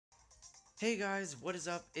Hey guys, what is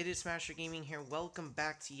up? It is Smasher Gaming here. Welcome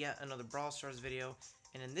back to yet another Brawl Stars video.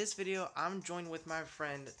 And in this video, I'm joined with my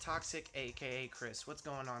friend Toxic, aka Chris. What's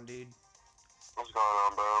going on, dude? What's going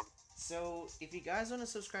on, bro? So, if you guys want to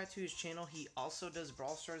subscribe to his channel, he also does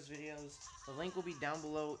Brawl Stars videos. The link will be down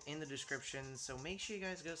below in the description. So make sure you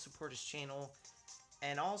guys go support his channel.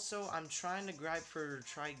 And also, I'm trying to grind for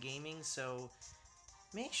Try Gaming, so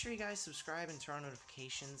make sure you guys subscribe and turn on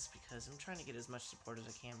notifications because I'm trying to get as much support as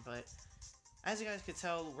I can. But as you guys could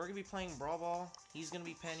tell, we're going to be playing Brawl Ball. He's going to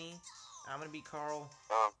be Penny. I'm going to be Carl.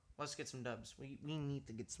 Let's get some dubs. We need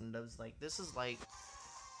to get some dubs. Like, this is like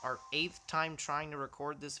our 8th time trying to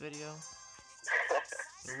record this video.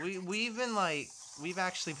 We've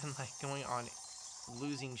actually been like going on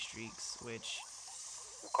losing streaks, which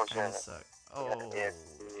kind of suck. Oh,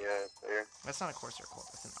 that's not a Corsair Colt.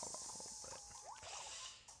 That's an Outlaw Colt. But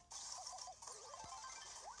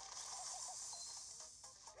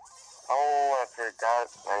Oh, I forgot.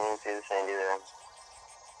 I didn't see the same either.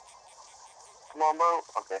 Come on, bro.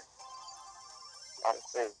 Okay. I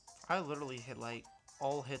see. I literally hit like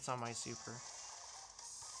all hits on my super.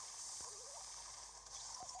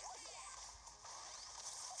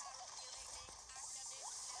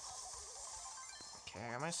 Okay,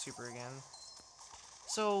 I got my super again.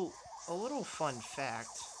 So, a little fun fact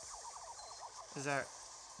is that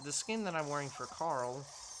the skin that I'm wearing for Carl,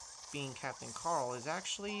 being Captain Carl, is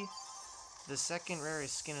actually the second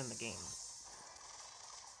rarest skin in the game.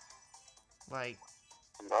 Like,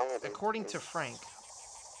 according to Frank.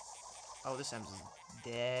 Oh, this M's is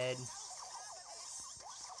dead.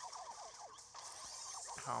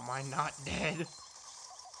 How am I not dead?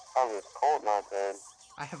 I was cold, not dead.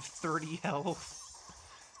 I have 30 health.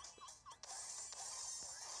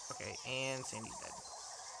 Okay, and Sandy's dead.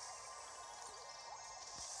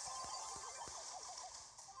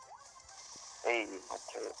 Hey,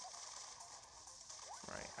 watch it.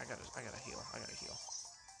 Right, I gotta heal. I gotta heal.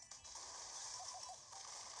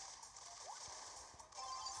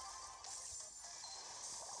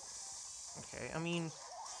 Okay, I mean...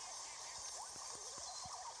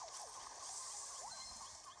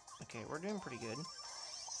 Okay, we're doing pretty good.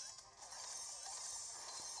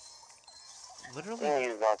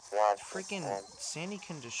 Literally, freaking Sandy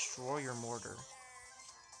can destroy your mortar.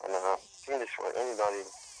 I know. She can destroy anybody.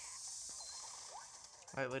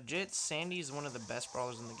 Like, legit, Sandy's one of the best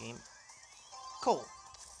brawlers in the game. Cole,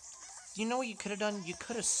 you know what you could have done? You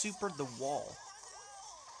could have supered the wall.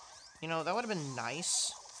 You know, that would have been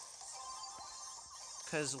nice.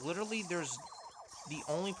 Because literally, there's... The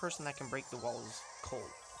only person that can break the wall is Cole.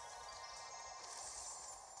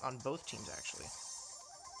 On both teams, actually.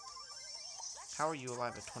 How are you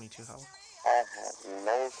alive at 22 health? I have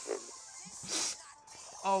no clue.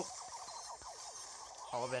 Oh.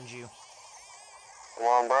 I'll avenge you. Come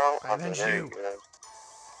on, bro. I avenge you.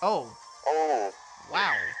 Oh. Oh.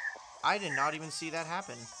 Wow. I did not even see that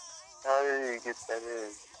happen. How did you get that in?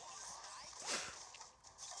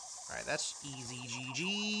 Alright, that's easy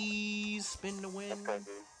GG. Spin to win.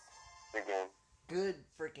 Good game. Good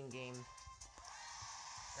freaking game.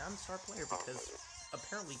 I'm a star player because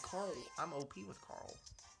apparently I'm OP with Carl.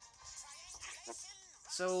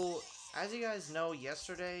 So, as you guys know,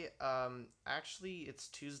 yesterday, actually it's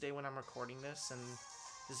Tuesday when I'm recording this, and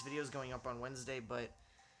this video is going up on Wednesday, but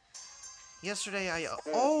yesterday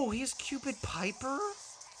oh, he's Cupid Piper?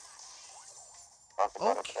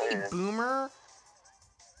 Okay, Boomer.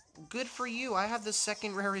 Good for you. I have the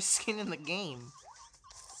second rarest skin in the game.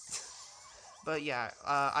 But yeah,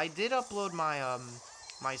 I did upload my,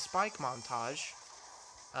 my Spike montage.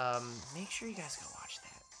 Make sure you guys go watch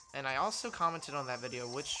that. And I also commented on that video,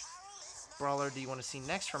 which brawler do you want to see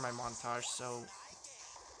next for my montage, so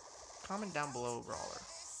comment down below, brawler.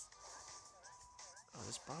 Oh,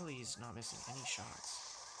 this Barley is not missing any shots.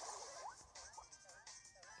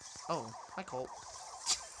 Oh, hi Colt.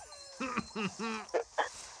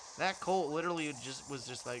 That Colt literally was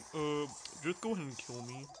just like, just go ahead and kill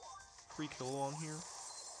me. Free kill on here.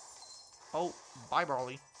 Oh, bye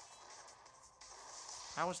Barley.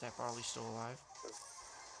 How is that Barley still alive?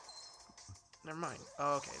 Never mind.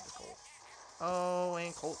 Oh, okay, the Colt. Oh,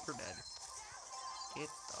 and Colt, you're dead. Get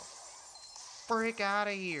the frick out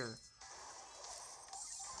of here.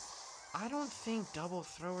 I don't think double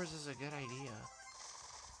throwers is a good idea.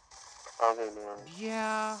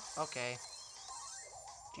 Yeah, okay.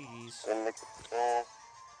 GG's.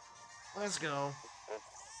 Let's go.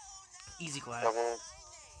 Easy clap.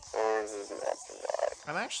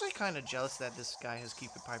 I'm actually kind of jealous that this guy has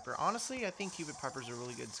Cupid Piper. Honestly, I think Cupid Piper's a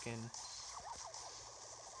really good skin.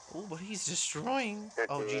 Oh, but he's destroying.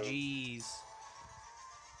 Oh, GG's.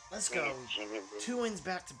 Let's go. 2 wins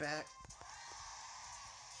back to back.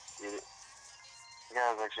 get it. The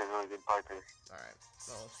guy's actually a really good piper. Alright,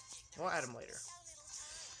 well, we'll add him later.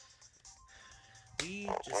 We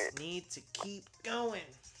Oh, just wait. need to keep going.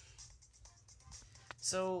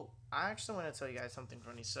 So, I actually want to tell you guys something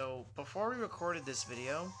funny. So, before we recorded this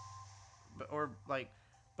video,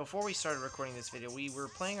 before we started recording this video, we were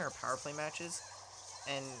playing our power play matches,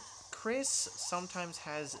 and Chris sometimes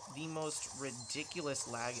has the most ridiculous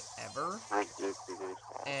lag ever.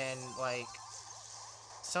 And, like,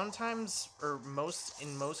 sometimes, or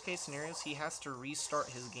in most case scenarios, he has to restart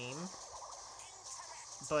his game.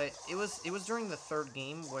 But it was during the third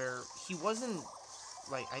game where he wasn't,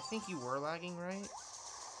 like, I think you were lagging, right?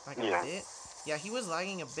 Like a bit? Yeah, he was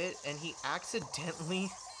lagging a bit, and he accidentally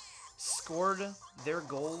scored their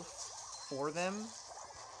goal for them.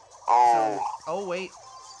 Oh. So, oh, wait.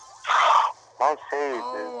 I saved it.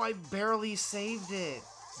 Oh, I barely saved it.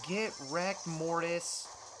 Get wrecked, Mortis.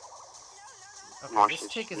 Okay, this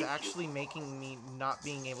tick is actually making me not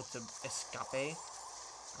being able to escape. Alright,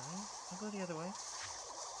 I'll go the other way.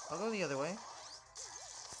 I'll go the other way.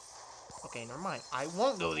 Okay, never mind. I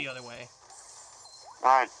won't go the other way.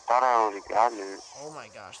 I thought I already got it. Oh my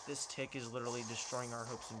gosh, this tick is literally destroying our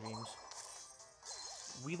hopes and dreams.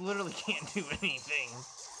 We literally can't do anything.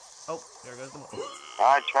 Oh, there goes the one.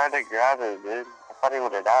 I tried to grab it, dude. I thought he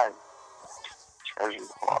would have died. Treasure.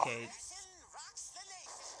 Okay.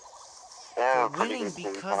 Yeah, We're winning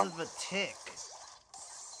because of a tick.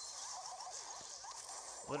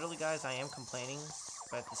 Literally, guys, I am complaining,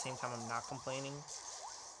 but at the same time, I'm not complaining.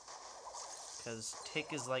 Because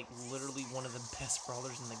Tick is, like, literally one of the best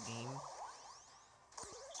brawlers in the game.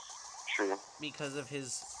 True. Because of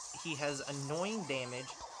he has annoying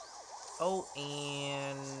damage. Oh,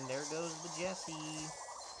 and there goes the Jessie.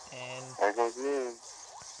 And... there goes me.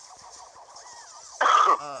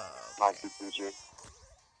 Okay. GG.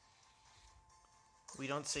 We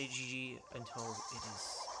don't say GG until it is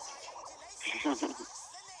GG.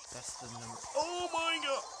 That's the number. Oh my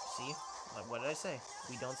god! See? Like, what did I say?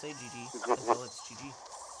 We don't say GG until it's GG.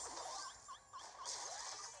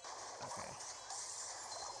 Okay.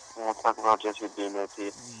 We'll talk about Jesse being OP.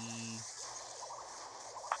 We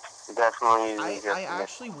definitely. I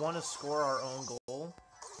actually want to score our own goal.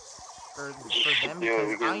 Or for them,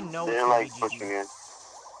 because I know it's like gonna be GG.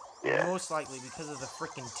 Yeah. Most likely because of the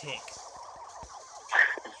freaking tick.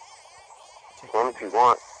 Well, if you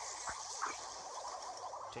want.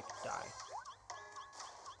 Tick, die.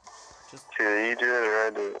 Just. Should you do it or I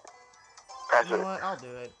do it? Pass You know it. what? I'll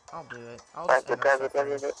do it. I'll do it. I'll Pass just it, end our pass it,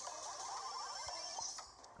 suffering. pass it.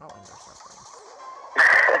 I'll end our suffering.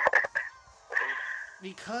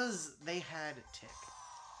 Because they had tick.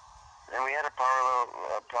 And we had a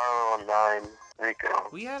parallel 9 Rico.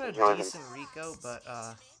 We had a decent Rico, but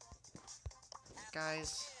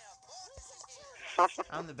guys,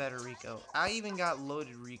 I'm the better Rico. I even got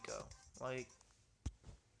loaded Rico. Like,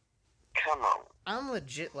 come on. I'm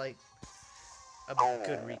legit like a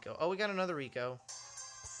good Rico. Oh, we got another Rico.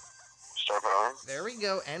 Star power. There we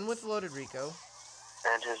go, and with loaded Rico.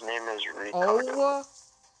 And his name is Rico. Oh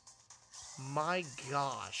my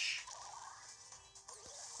gosh.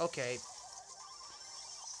 Okay.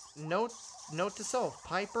 Note to self.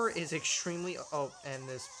 Piper is extremely... Oh, and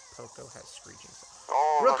this Poco has screeching.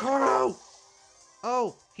 Oh, Ricardo!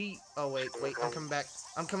 Oh, he... Oh, wait. I'm coming back.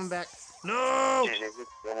 I'm coming back. No! No, he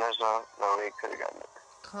could have gotten it.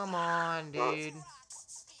 Come on, dude.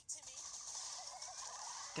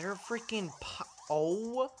 They're freaking...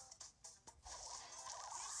 Oh!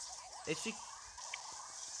 Is she...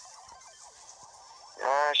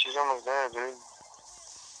 Yeah, she's almost there, dude.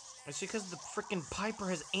 It's because the freaking Piper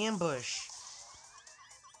has ambush.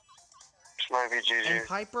 This might be GG. And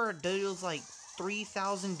Piper deals like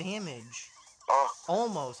 3,000 damage. Oh.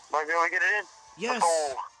 Almost. Might be able to get it in. Yes.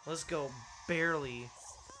 Oh. Let's go. Barely.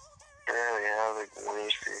 Barely have like 1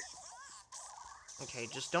 HP. Okay,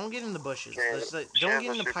 just don't get in the bushes. Okay, don't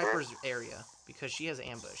get into Piper's area because she has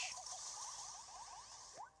ambush.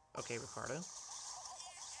 Okay, Ricardo.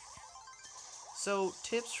 So,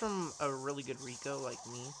 tips from a really good Rico like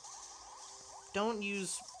me. Don't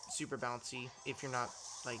use super bouncy if you're not,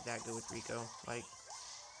 like, that good with Rico. Like,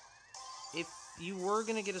 if you were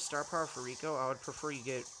gonna get a star power for Rico, I would prefer you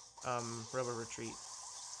get, Robo Retreat.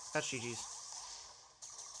 That's GG's.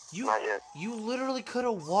 Not yet. You literally could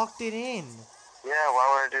have walked it in. Yeah, why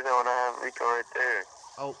would I do that when I have Rico right there?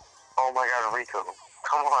 Oh. Oh my god, Rico.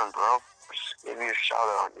 Come on, bro. Just give me a shout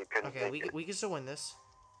out. You couldn't Okay, we can still win this.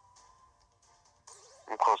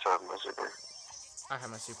 I'm close to having my super. I have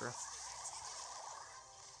my super.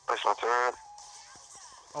 Place my turret.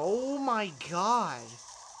 Oh my god.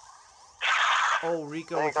 Oh,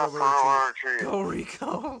 Rico with Go Robo Retreat. Go,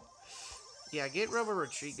 Rico. Yeah, get Robo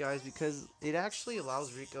Retreat, guys, because it actually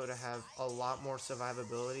allows Rico to have a lot more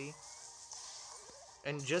survivability.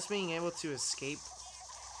 And just being able to escape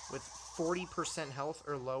with 40% health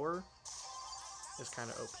or lower is kind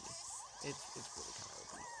of OP. It's really kind of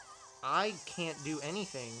OP. I can't do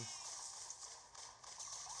anything.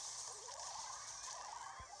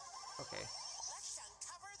 Okay.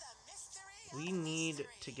 We need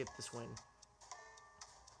to get this win.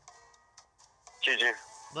 GG.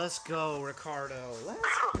 Let's go, Ricardo. Let's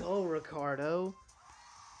go, Ricardo.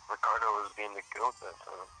 Ricardo was being the goat that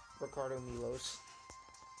time. Ricardo Milos.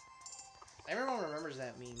 Everyone remembers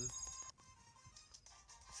that meme.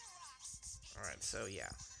 Alright, so yeah.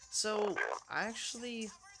 So,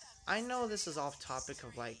 I know this is off topic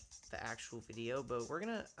of, like, the actual video, but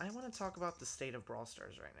I want to talk about the state of Brawl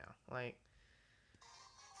Stars right now. Like,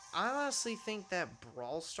 I honestly think that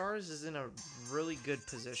Brawl Stars is in a really good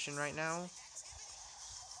position right now.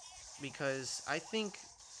 Because I think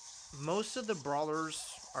most of the brawlers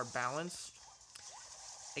are balanced.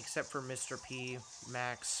 Except for Mr. P,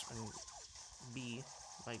 Max, and B.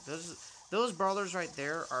 Like, those brawlers right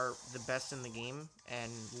there are the best in the game.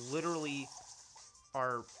 And literally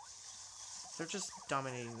they're just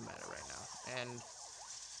dominating the meta right now. And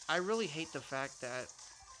I really hate the fact that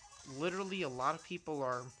literally not a lot of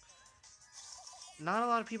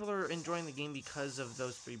people are enjoying the game because of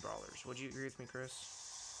those three brawlers. Would you agree with me, Chris?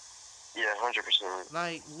 Yeah, 100%.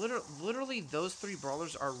 Like, literally those three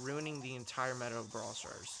brawlers are ruining the entire meta of Brawl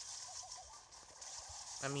Stars.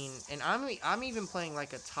 I mean, and I'm even playing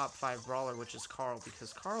like a top 5 brawler, which is Carl,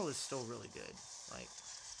 because Carl is still really good. Like,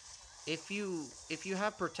 if you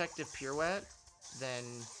have protective pirouette, then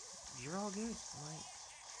you're all good. Like,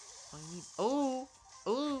 all you need.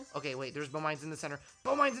 Oh, okay, wait. There's Bowmines in the center.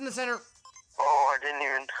 Bowmines in the center. Oh, I didn't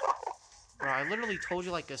even know. Bro, I literally told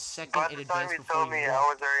you like a second By in the time advance you before told you me, I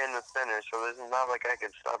was already in the center, so this is not like I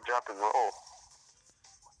could stop, drop, and roll.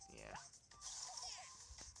 Yeah.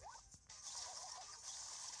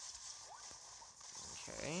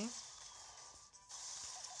 Okay.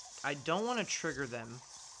 I don't want to trigger them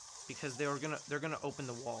because they're gonna open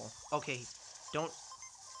the wall. Okay, don't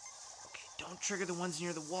trigger the ones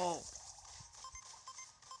near the wall.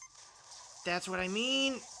 That's what I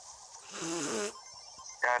mean.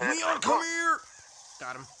 Got it. Leon, come here.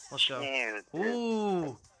 Got him. Let's go. Jeez,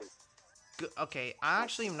 Ooh. Okay, I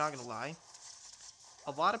actually am not gonna lie.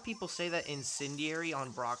 A lot of people say that Incendiary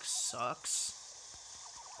on Brock sucks.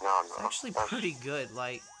 No, It's actually pretty good.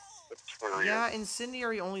 Like, really yeah,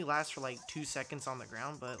 Incendiary only lasts for like 2 seconds on the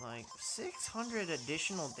ground, but like 600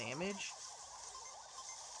 additional damage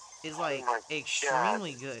is like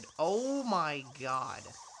extremely good. Oh my god.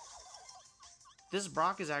 This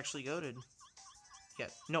Brock is actually goated. Yeah,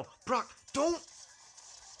 no, Brock, don't!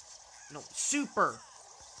 No, super!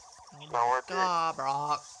 Oh my god,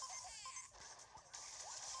 Brock.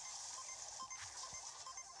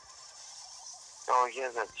 Oh, he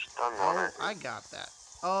has that stun on it. I got that.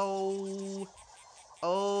 Oh,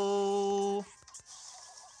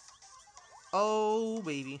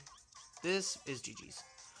 baby. This is GG's.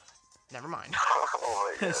 Never mind.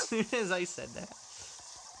 Oh my god. As soon as I said that.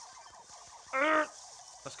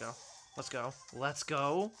 Let's go. Let's go. Let's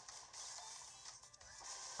go.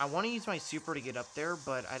 I want to use my super to get up there,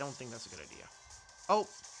 but I don't think that's a good idea. Oh,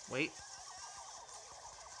 wait.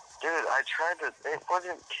 Dude, I tried to... It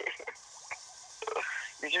wasn't...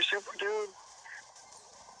 Use your super, dude.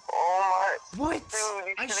 Oh my... What?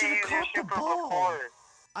 Dude, I should have caught the ball. Before.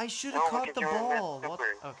 I should have caught the ball. What?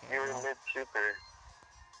 Okay. You were mid-super.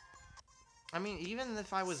 I mean, even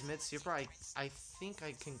if I was mid-super, I think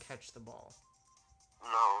I can catch the ball.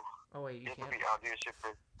 No. Oh, wait, you can't? You have to be out of your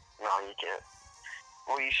super. No, you can't.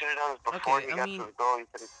 Well, you should have done this before he got to the goal. You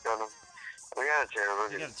could have done him. We got a Terra.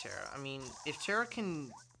 We got a Terra. I mean, if Terra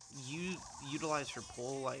can utilize her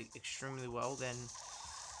pull, like, extremely well, then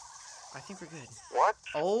I think we're good. What?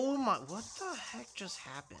 Oh my, what the heck just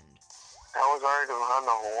happened? I was already behind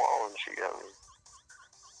the wall and she got me.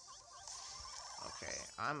 Okay,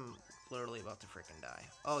 I'm literally about to freaking die.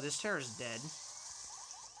 Oh, this Terra's dead.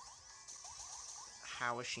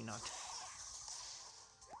 How is she not dead?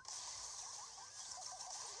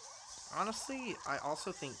 Honestly, I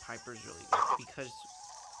also think Piper's really good because...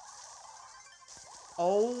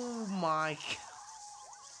 Oh my...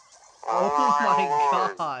 Oh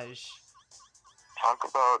my gosh. Talk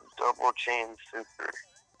about double chain super.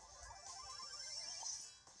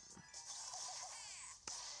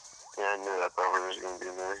 Yeah, I knew that Piper was going to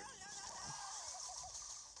be there.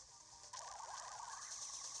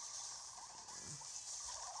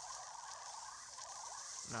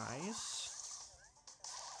 Nice.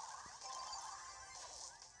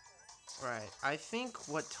 Right. I think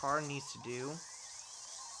what Tara needs to do...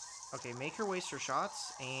 Okay, make her waste her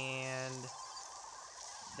shots, and...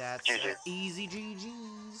 That's easy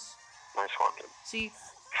GG's. Nice one, dude. See,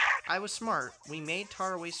 I was smart. We made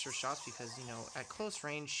Tara waste her shots because, you know, at close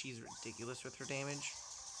range, she's ridiculous with her damage.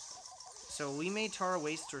 So we made Tara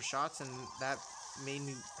waste her shots, and that made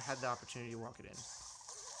me had the opportunity to walk it in.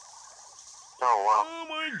 Oh, wow. Oh,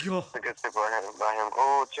 my God. A good super by him.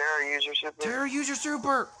 Oh, Tara, use your super. Tara, use your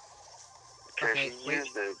super. Okay, she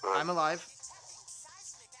used it, but... I'm alive.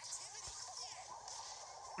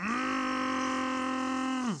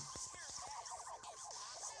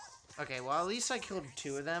 Okay, well, at least I killed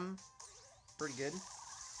 2 of them. Pretty good.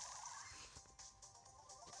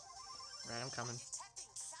 Right, I'm coming.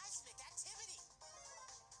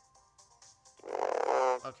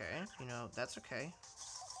 Okay, you know, that's okay.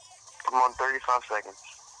 Come on, 35 seconds.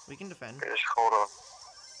 We can defend. Okay, just hold on.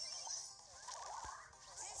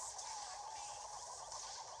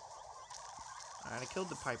 Alright, I killed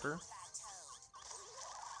the Piper.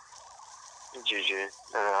 GG.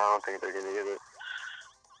 I don't think they're gonna get it.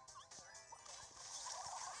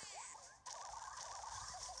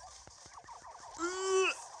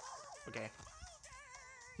 Okay.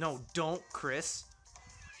 No, don't, Chris.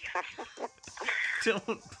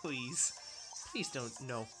 Don't, please. Please don't.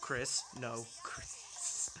 No, Chris. No,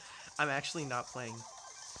 Chris. I'm actually not playing.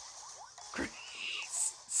 Chris,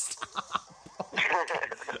 stop. Oh my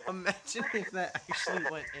God. Imagine if that actually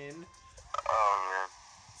went in. Oh, man.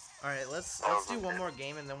 Alright, let's do one more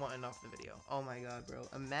game and then we'll end off the video. Oh my God, bro.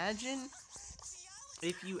 Imagine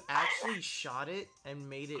if you actually shot it and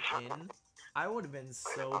made it in. I would have been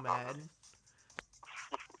so mad.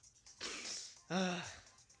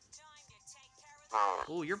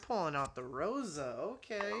 Oh, you're pulling out the Rosa.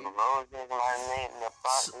 Okay.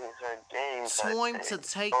 Time to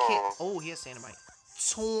take care. Oh, he has Dynamite.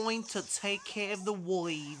 Time to take care of the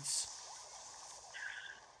weeds.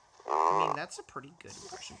 I mean, that's a pretty good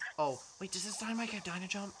impression. Oh, wait, does this Dynamite have Dyna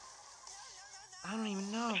Jump? I don't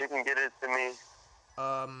even know. You can get it to me.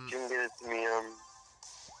 You can get it to me,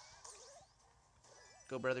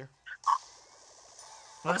 Go, brother.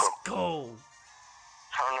 Let's go.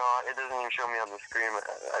 I don't know, it doesn't even show me on the screen.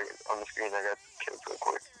 I got killed so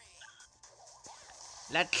quick.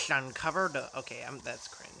 Let's uncover the... Okay, that's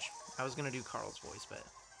cringe. I was gonna do Carl's voice, but...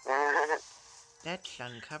 Let's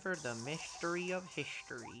uncover the mystery of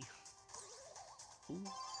history.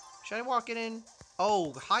 Ooh. Should I walk it in?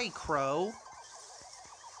 Oh, hi, Crow.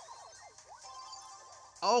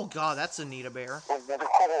 Oh, God, that's a Nita Bear. Oh,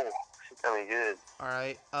 she's got me good.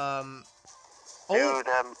 Alright, Oh. Dude,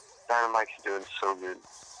 that Dynamite's doing so good.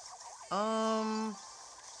 Well...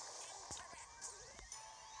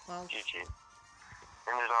 GG.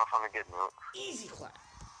 End it off on a good note. Easy clap.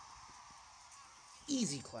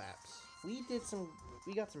 Easy claps. We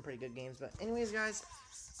got some pretty good games, but anyways, guys,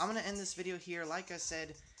 I'm gonna end this video here. Like I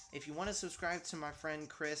said, if you want to subscribe to my friend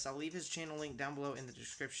Chris, I'll leave his channel link down below in the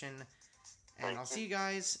description, and I'll see you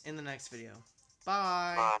guys in the next video.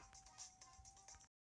 Bye. Bye.